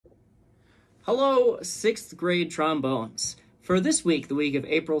Hello, 6th grade trombones. For this week, the week of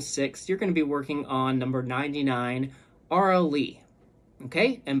April 6th, you're going to be working on number 99, R. Lee.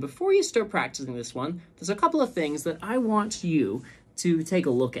 Okay? And before you start practicing this one, there's a couple of things that I want you to take a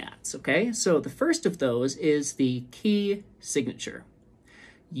look at, okay? So the first of those is the key signature.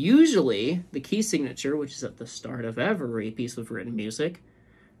 Usually, the key signature, which is at the start of every piece of written music,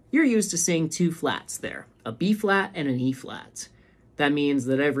 you're used to seeing two flats there, a B flat and an E flat. That means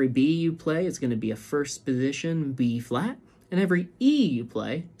that every B you play is going to be a first position B flat, and every E you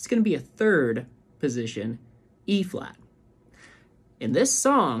play is going to be a third position E flat. In this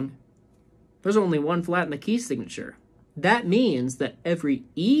song, there's only one flat in the key signature. That means that every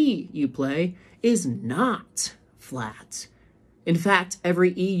E you play is not flat. In fact,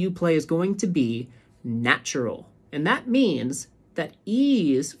 every E you play is going to be natural. And that means that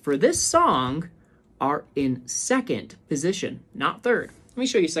E's for this song are in second position, not third. Let me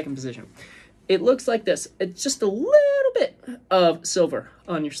show you second position. It looks like this. It's just a little bit of silver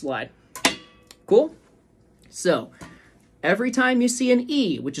on your slide. Cool? So, every time you see an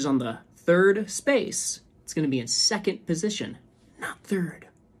E, which is on the third space, it's going to be in second position, not third,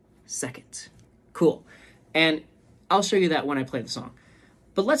 second. Cool. And I'll show you that when I play the song.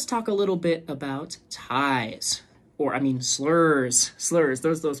 But let's talk a little bit about ties. Slurs.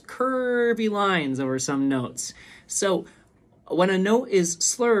 Those curvy lines over some notes. So when a note is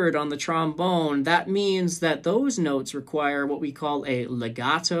slurred on the trombone, that means that those notes require what we call a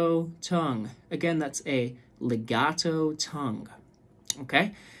legato tongue. Again, that's a legato tongue.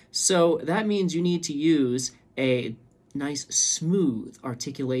 Okay? So that means you need to use a nice smooth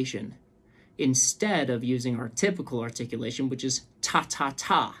articulation instead of using our typical articulation, which is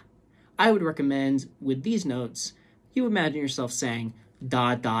ta-ta-ta. I would recommend with these notes, you imagine yourself saying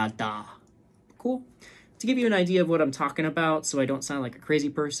da-da-da. Cool? To give you an idea of what I'm talking about so I don't sound like a crazy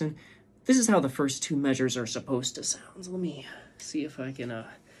person, this is how the first two measures are supposed to sound. So let me see if I can,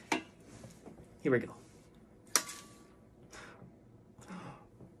 here we go.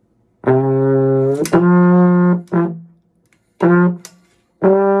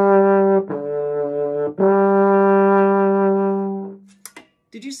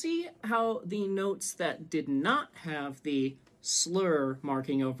 Did you see how the notes that did not have the slur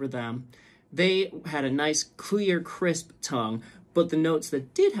marking over them, they had a nice, clear, crisp tongue, but the notes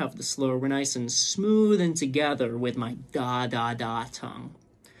that did have the slur were nice and smooth and together with my da-da-da tongue.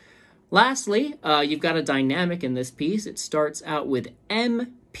 Lastly, you've got a dynamic in this piece. It starts out with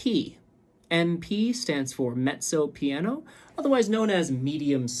MP. MP stands for mezzo piano, otherwise known as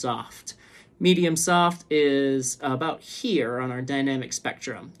medium soft. Medium soft is about here on our dynamic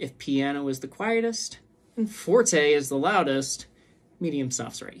spectrum. If piano is the quietest and forte is the loudest, medium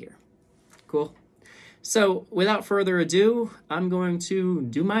soft's right here. Cool? So without further ado, I'm going to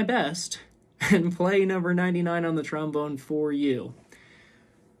do my best and play number 99 on the trombone for you.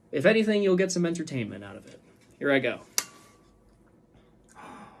 If anything, you'll get some entertainment out of it. Here I go.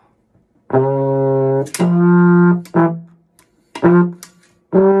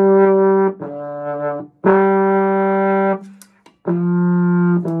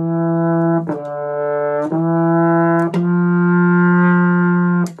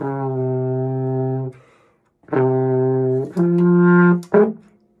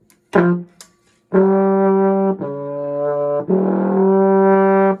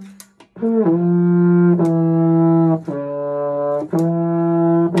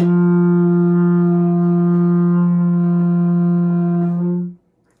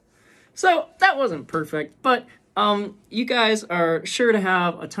 So that wasn't perfect, but you guys are sure to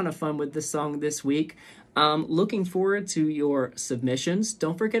have a ton of fun with this song this week. Looking forward to your submissions.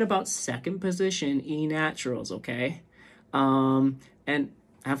 Don't forget about second position E naturals, okay? And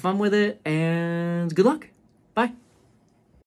have fun with it, and good luck. Bye.